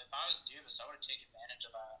shocked. If I was Dubas, I would have taken advantage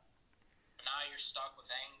of that. But now you're stuck with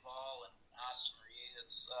Engvall and Aston Reese.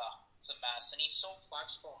 It's a mess, and he's so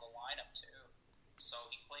flexible in the lineup too. So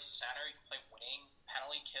he plays center, he can play wing,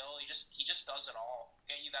 penalty kill. He just does it all.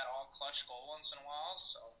 Get you that all clutch goal once in a while.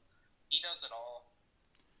 So he does it all.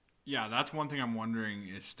 Yeah, that's one thing I'm wondering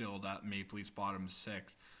is still that Maple Leafs bottom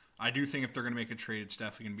 6. I do think if they're going to make a trade, it's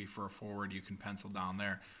definitely going to be for a forward you can pencil down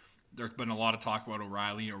there. There's been a lot of talk about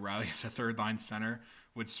O'Reilly. O'Reilly as a third-line center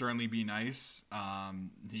would certainly be nice.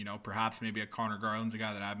 Perhaps maybe a Connor Garland's a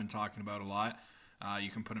guy that I've been talking about a lot.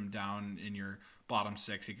 You can put him down in your bottom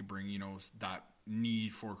 6. He could bring, that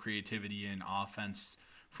need for creativity and offense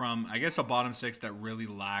from, I guess, a bottom 6 that really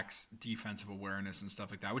lacks defensive awareness and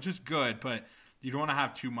stuff like that, which is good, but you don't want to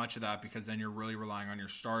have too much of that because then you're really relying on your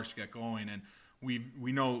stars to get going. And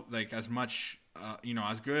we know, like, as much,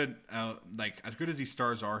 as good as these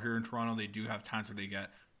stars are here in Toronto, they do have times where they get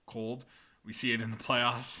cold. We see it in the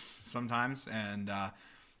playoffs sometimes, and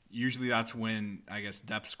usually that's when, I guess,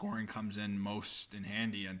 depth scoring comes in most in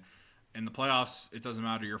handy. And in the playoffs, it doesn't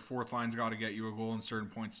matter. Your fourth line's got to get you a goal in certain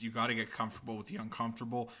points. You got to get comfortable with the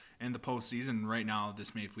uncomfortable in the postseason. Right now,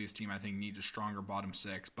 this Maple Leafs team, I think, needs a stronger bottom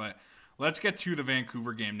 6. But let's get to the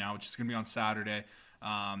Vancouver game now, which is going to be on Saturday.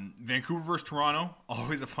 Vancouver versus Toronto,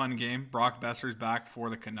 always a fun game. Brock Besser's back for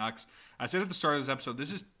the Canucks. I said at the start of this episode,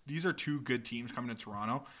 these are two good teams coming to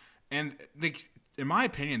Toronto. And in my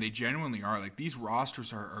opinion, they genuinely are. Like, these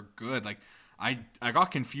rosters are good. Like, I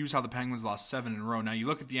got confused how the Penguins lost 7 in a row. Now, you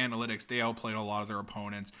look at the analytics, they outplayed a lot of their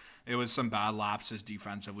opponents. It was some bad lapses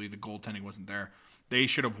defensively. The goaltending wasn't there. They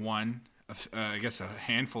should have won, I guess, a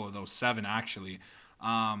handful of those 7, actually.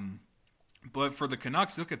 But for the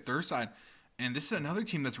Canucks, look at their side. And this is another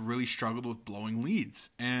team that's really struggled with blowing leads.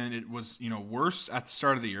 And it was, worse at the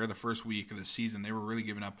start of the year, the first week of the season. They were really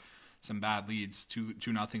giving up some bad leads,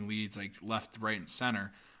 2-0 leads, like left, right, and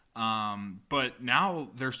center. But now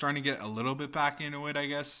they're starting to get a little bit back into it, I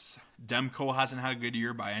guess. Demko hasn't had a good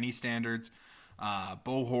year by any standards.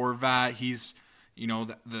 Bo Horvat, he's,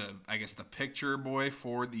 the picture boy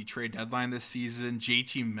for the trade deadline this season.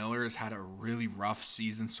 JT Miller has had a really rough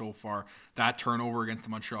season so far. That turnover against the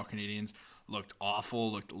Montreal Canadiens looked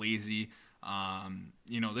awful, looked lazy.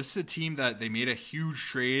 This is a team that they made a huge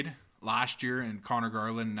trade last year in Connor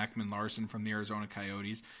Garland and Ekman Larson from the Arizona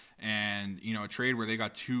Coyotes. And, a trade where they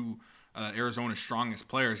got 2 Arizona's strongest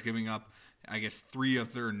players, giving up, I guess, 3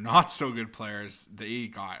 of their not so good players. They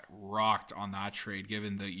got rocked on that trade,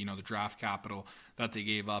 given the, the draft capital that they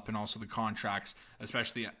gave up and also the contracts,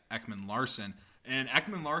 especially Ekman Larson. And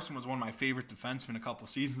Ekman Larson was one of my favorite defensemen a couple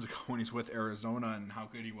seasons ago when he's with Arizona and how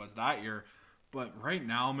good he was that year. But right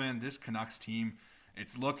now, man, this Canucks team,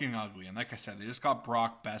 it's looking ugly. And like I said, they just got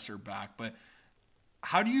Brock Besser back. But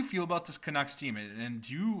how do you feel about this Canucks team? And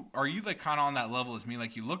are you like kind of on that level as me?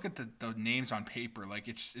 Like, you look at the names on paper, like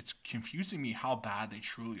it's confusing me how bad they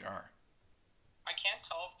truly are. I can't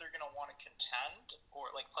tell if they're gonna want to contend or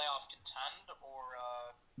like playoff contend or.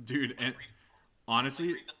 Dude, and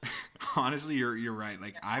honestly, you're right.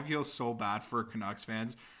 Like, I feel so bad for Canucks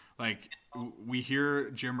fans. Like, we hear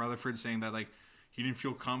Jim Rutherford saying that, like, he didn't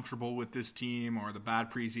feel comfortable with this team or the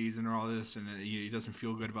bad preseason or all this, and he doesn't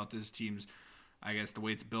feel good about this team's, I guess, the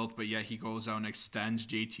way it's built. But yeah, he goes out and extends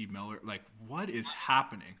JT Miller. Like, what is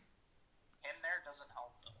happening? Him there doesn't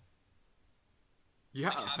help, though. Yeah,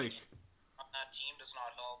 like on that team does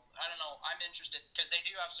not help. I don't know. I'm interested because they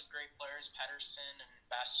do have some great players, Petterson and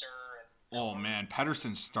Besser. Oh man,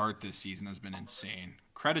 Petterson's start this season has been insane.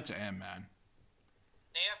 Credit to him, man.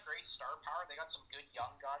 They have great star power. They got some good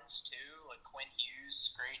young guns too, like Quinn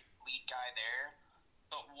Hughes, great lead guy there.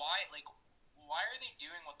 But why are they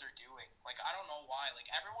doing what they're doing? Like, I don't know why.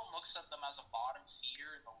 Like, everyone looks at them as a bottom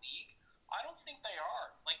feeder in the league. I don't think they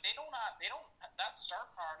are. Like, that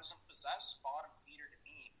star power doesn't possess bottom feeder to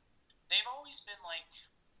me. They've always been like,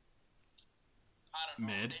 I don't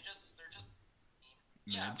know. Mid. They're just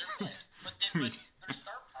yeah, they're mid. But their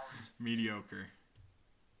star power is mediocre.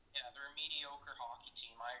 Yeah, they're a mediocre hockey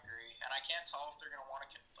team. I agree, and I can't tell if they're gonna want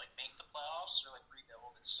to like make the playoffs or like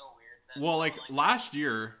rebuild. It's so weird. Well, like last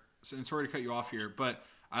year, and sorry to cut you off here, but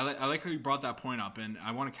I like how you brought that point up, and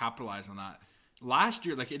I want to capitalize on that. Last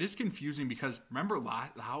year, like, it is confusing because remember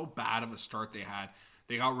how bad of a start they had.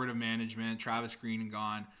 They got rid of management, Travis Green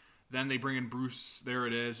gone. Then they bring in Bruce, there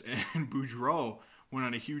it is, and Boudreau went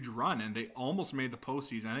on a huge run, and they almost made the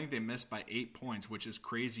postseason. I think they missed by 8 points, which is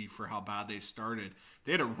crazy for how bad they started.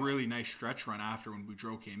 They had a really nice stretch run after when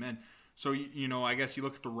Boudreau came in. So, I guess you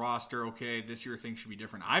look at the roster, okay, this year things should be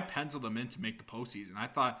different. I penciled them in to make the postseason. I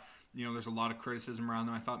thought, there's a lot of criticism around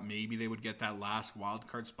them. I thought maybe they would get that last wild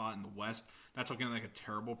card spot in the West. That's looking like a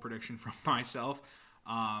terrible prediction from myself.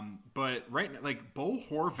 But right, like Bo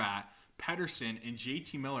Horvat, Petterson, and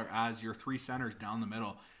JT Miller as your 3 centers down the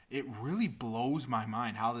middle, it really blows my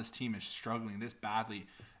mind how this team is struggling this badly.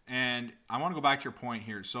 And I want to go back to your point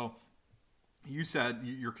here. So you said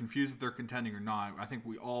you're confused if they're contending or not. I think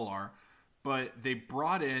we all are. but they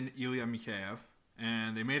brought in Ilya Mikheyev,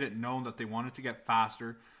 and they made it known that they wanted to get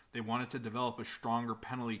faster. They wanted to develop a stronger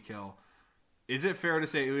penalty kill. Is it fair to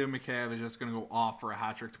say Ilya Mikheyev is just going to go off for a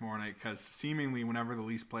hat trick tomorrow night? Because seemingly, whenever the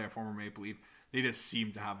Leafs play a former Maple Leaf, they just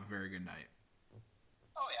seem to have a very good night.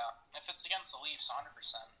 Oh yeah, if it's against the Leafs, 100%.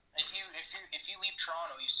 If you leave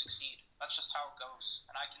Toronto, you succeed. That's just how it goes.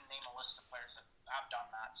 And I can name a list of players that have done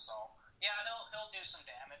that. So yeah, he'll do some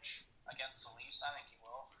damage against the Leafs. I think he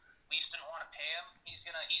will. Leafs didn't want to pay him. He's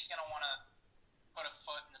gonna want to put a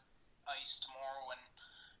foot in the ice tomorrow and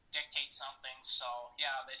dictate something. So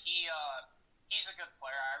yeah, but he's a good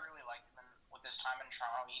player. I really liked him with his time in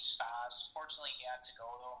Toronto. He's fast. Fortunately, he had to go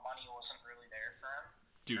though. Money wasn't really there for him.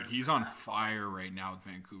 Dude, he's on fire right now with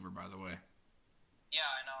Vancouver, by the way. Yeah,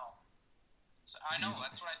 I know. So, I know.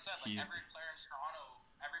 That's what I said. Like every player in Toronto,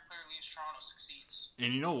 every player leaves Toronto succeeds.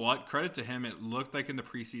 And you know what? Credit to him. It looked like in the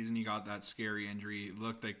preseason he got that scary injury. It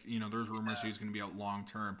looked like, there's rumors he was going to be out long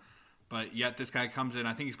term. But yet this guy comes in.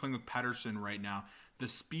 I think he's playing with Petterson right now. The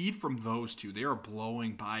speed from those two, they are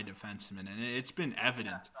blowing by defensemen, and it's been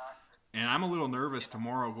evident. And I'm a little nervous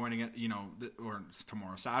tomorrow going to get, or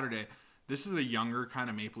tomorrow, Saturday. This is a younger kind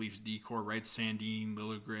of Maple Leafs decor, right? Sandin,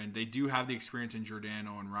 Liljegren. They do have the experience in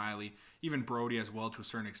Giordano and Riley, even Brody as well to a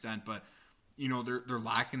certain extent. But, they're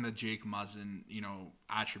lacking the Jake Muzzin,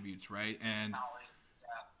 attributes, right? And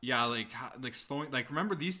yeah, like slowing. Like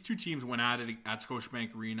remember, these two teams went at it at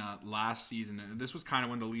Scotiabank Arena last season, and this was kind of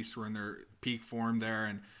when the Leafs were in their peak form there,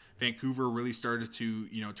 and Vancouver really started to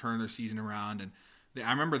turn their season around. And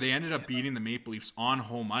I remember they ended up beating the Maple Leafs on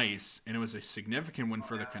home ice, and it was a significant win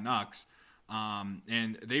for the Canucks.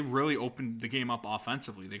 And they really opened the game up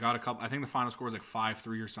offensively. They got a couple. I think the final score was like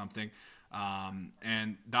 5-3 or something.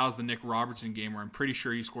 And that was the Nick Robertson game where I'm pretty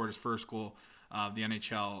sure he scored his first goal of the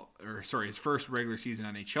his first regular season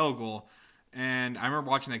NHL goal. And I remember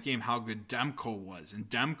watching that game, how good Demko was. And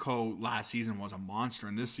Demko last season was a monster,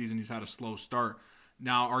 and this season he's had a slow start.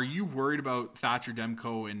 Now, are you worried about Thatcher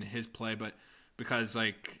Demko and his play? But because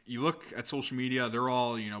you look at social media, they're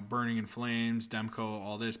all burning in flames, Demko,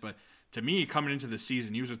 all this. But to me, coming into the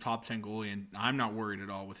season, he was a top 10 goalie, and I'm not worried at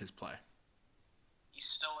all with his play. He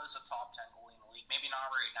still is a top 10 goalie in the league. Maybe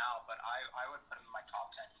not right now, but I would put him in my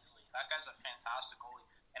top 10 easily. That guy's a fantastic goalie,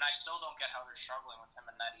 and I still don't get how they're struggling with him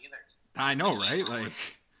in net either. I know, right? I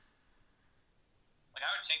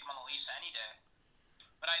would take him on the Leafs any day,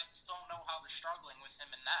 but I don't know how they're struggling with him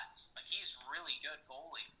in net. He's really good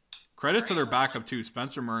goalie. Credit to their backup too.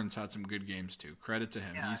 Spencer Murren's had some good games too. Credit to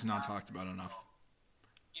him. Yeah, he's not talked about enough.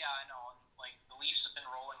 Yeah, I know. The Leafs have been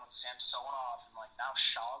rolling with Samsonov and now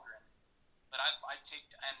Shalgren. But I take,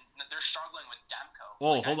 and they're struggling with Demko.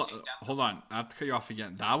 Oh, hold on. I have to cut you off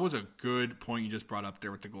again. That was a good point you just brought up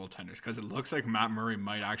there with the goaltenders, because it looks like Matt Murray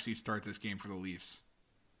might actually start this game for the Leafs.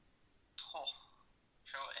 Oh,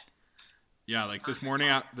 really? Yeah,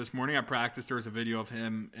 this morning at practice, there was a video of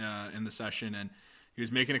him in the session, and he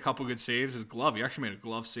was making a couple good saves. His glove, he actually made a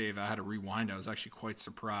glove save. I had to rewind. I was actually quite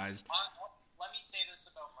surprised. Let me say this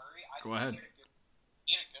about Murray. Go ahead.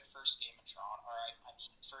 He had a good first game in Toronto.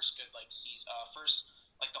 First good season. First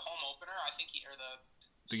the home opener. I think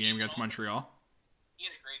the game against Montreal. He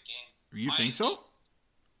had a great game. You think so?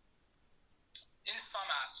 In some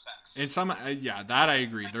aspects. In some, yeah, that I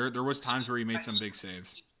agree. There was times where he made some big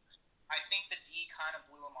saves. I think the D kind of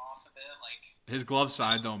blew him off a bit. His glove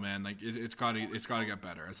side though, man, it's got to get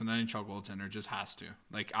better. As an NHL goaltender, it just has to.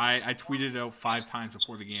 I tweeted it out 5 times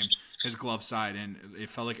before the game, his glove side, and it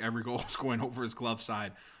felt like every goal was going over his glove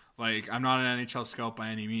side. I'm not an NHL scout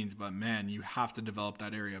by any means, but man, you have to develop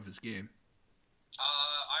that area of his game.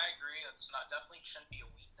 I agree. It's definitely shouldn't be a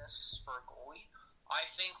weakness for a goalie. I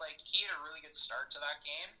think he had a really good start to that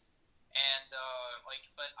game, and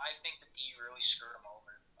but I think the D really screwed him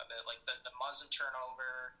over a bit. The Muzzin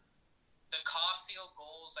turnover, the Caulfield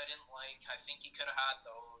goals I didn't like. I think he could have had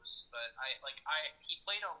those, but he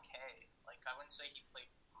played okay. I wouldn't say he played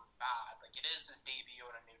bad. It is his debut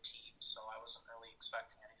on a new team, so I wasn't really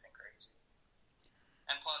expecting anything crazy.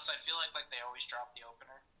 And plus, I feel like they always drop the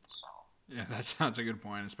opener. So yeah, that's a good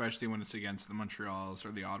point, especially when it's against the Montreals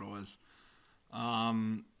or the Ottawas.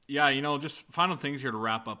 Yeah, just final things here to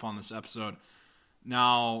wrap up on this episode.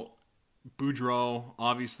 Now, Boudreau,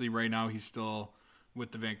 obviously, right now he's still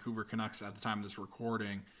with the Vancouver Canucks at the time of this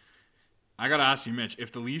recording. I got to ask you, Mitch,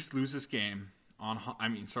 if the Leafs lose this game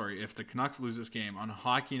if the Canucks lose this game on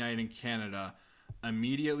Hockey Night in Canada,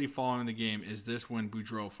 immediately following the game, is this when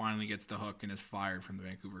Boudreau finally gets the hook and is fired from the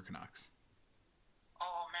Vancouver Canucks?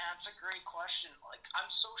 Oh man, it's a great question. I'm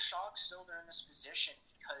so shocked still they're in this position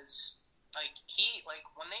because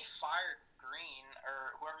when they fired Green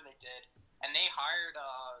or whoever they did, and they hired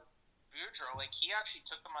Boudreaux, like, he actually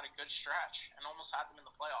took them on a good stretch and almost had them in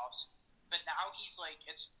the playoffs. But now he's like,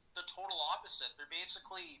 it's the total opposite. They're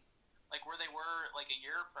basically like where they were like a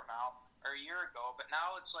year from now or a year ago. But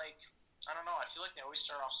now it's like, I don't know. I feel like they always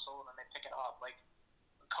start off slow and then they pick it up. Like,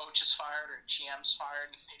 the coach is fired or GM's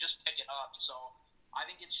fired, and they just pick it up. So I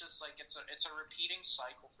think it's just like it's a repeating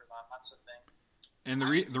cycle for them. That's the thing. And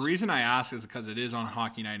the reason I ask is because it is on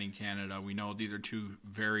Hockey Night in Canada. We know these are two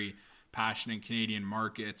very passionate Canadian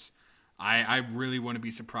markets. I really wouldn't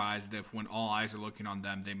be surprised if when all eyes are looking on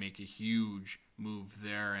them, they make a huge move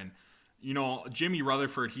there. And, you know, Jimmy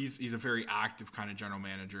Rutherford, he's a very active kind of general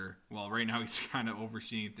manager. Well, right now he's kind of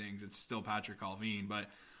overseeing things. It's still Patrick Allvin. But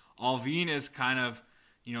Allvin is kind of,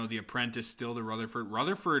 you know, the apprentice still to Rutherford.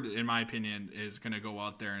 Rutherford, in my opinion, is going to go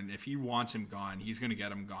out there. And if he wants him gone, he's going to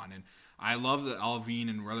get him gone. And I love the Allvin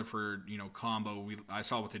and Rutherford, you know, combo. I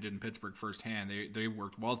saw what they did in Pittsburgh firsthand. They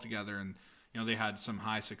worked well together, and, you know, they had some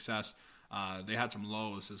high success. They had some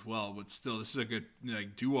lows as well, but still, this is a good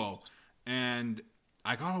duo. And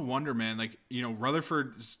I gotta wonder, man. Like, you know,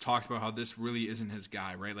 Rutherford talked about how this really isn't his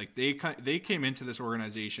guy, right? Like, they came into this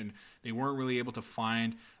organization, they weren't really able to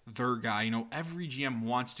find their guy. You know, every GM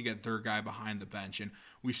wants to get their guy behind the bench, and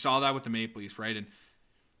we saw that with the Maple Leafs, right? And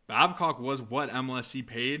Babcock was what MLSE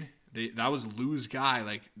paid. That was Lou's guy.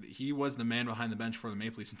 Like, he was the man behind the bench for the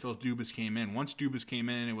Maple Leafs until Dubas came in. Once Dubas came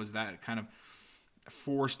in, it was that kind of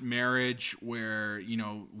forced marriage where, you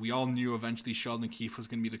know, we all knew eventually Sheldon Keefe was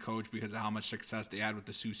going to be the coach because of how much success they had with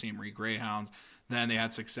the Sault Ste. Marie Greyhounds. Then they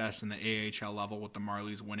had success in the AHL level with the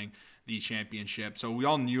Marlies winning the championship. So we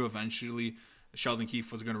all knew eventually Sheldon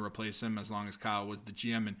Keefe was going to replace him as long as Kyle was the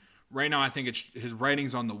GM. And right now I think his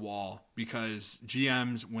writing's on the wall because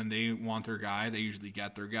GMs, when they want their guy, they usually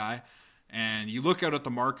get their guy. And you look out at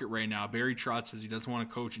the market right now, Barry Trotz says he doesn't want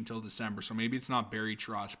to coach until December. So maybe it's not Barry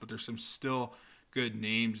Trotz, but there's some still good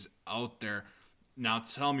names out there. Now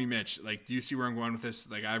tell me, Mitch, like, do you see where I'm going with this?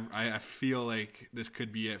 Like, I feel like this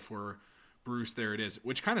could be it for Bruce. There it is,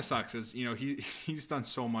 which kind of sucks, as you know, he's done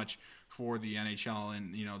so much for the NHL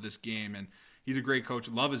and, you know, this game, and he's a great coach.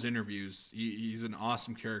 Love his interviews. He's an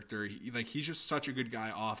awesome character. He's just such a good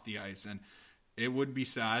guy off the ice, and it would be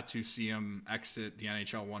sad to see him exit the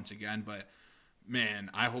NHL once again. But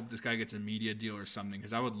man, I hope this guy gets a media deal or something,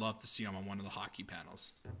 because I would love to see him on one of the hockey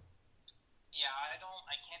panels. Yeah,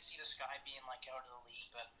 I can't see this guy being like out of the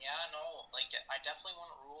league, but yeah, no, like I definitely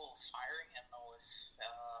wouldn't rule firing him though if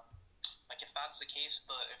that's the case.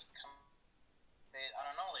 I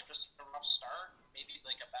don't know, they just had a rough start. Maybe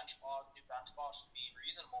like a new bench boss would be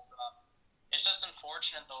reasonable for them. It's just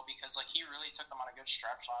unfortunate though because like he really took them on a good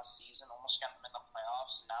stretch last season, almost got them in the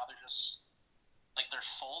playoffs, and now they're just like they're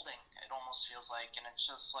folding. It almost feels like, and it's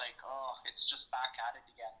just like, oh, it's just back at it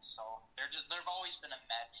again. So they've always been a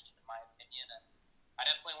mad team in my opinion, and I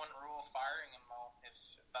definitely wouldn't rule firing him though if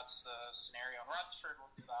that's the scenario. And Rutherford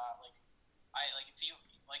will do that. If he,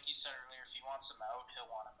 like you said earlier, if he wants him out,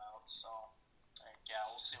 he'll want him out. So yeah,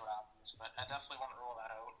 we'll see what happens, but I definitely wouldn't rule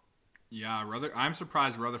that out. Yeah, I'm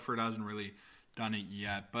surprised Rutherford hasn't really done it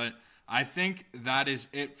yet, but I think that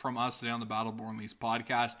is it from us today on the Battleborn Leafs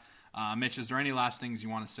podcast. Mitch, is there any last things you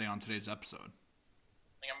want to say on today's episode?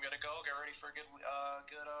 I think I'm going to go get ready for a good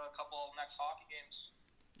couple of next hockey games.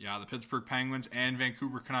 Yeah, the Pittsburgh Penguins and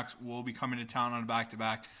Vancouver Canucks will be coming to town on a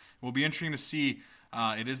back-to-back. It will be interesting to see.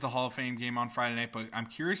 It is the Hall of Fame game on Friday night, but I'm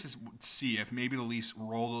curious to see if maybe the Leafs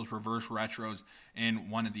roll those reverse retros in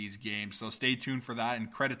one of these games. So stay tuned for that, and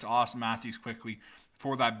credit to Austin Matthews quickly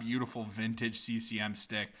for that beautiful vintage CCM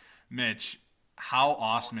stick. Mitch, how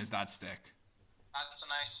awesome is that stick? That's a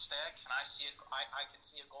nice stick, and I can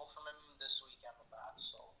see a goal from him this weekend with that.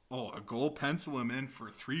 So. Oh, a goal, pencil him in for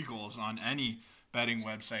 3 goals on any betting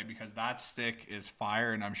website, because that stick is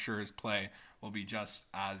fire, and I'm sure his play will be just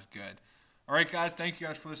as good. All right, guys, thank you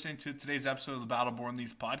guys for listening to today's episode of the Battleborn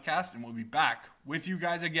Leafs podcast, and we'll be back with you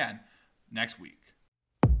guys again next week.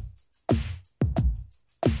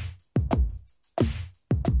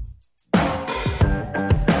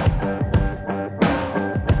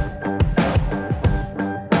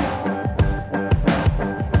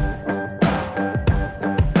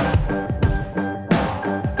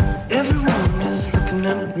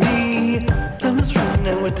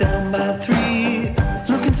 Down by 3.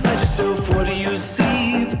 Look inside yourself, what do you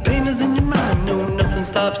see? The pain is in your mind, no, nothing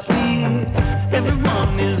stops me.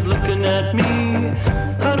 Everyone is looking at me.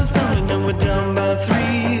 Heart is pounding and we're down by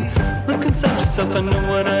 3. Look inside yourself, I know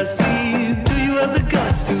what I see. Do you have the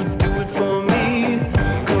guts to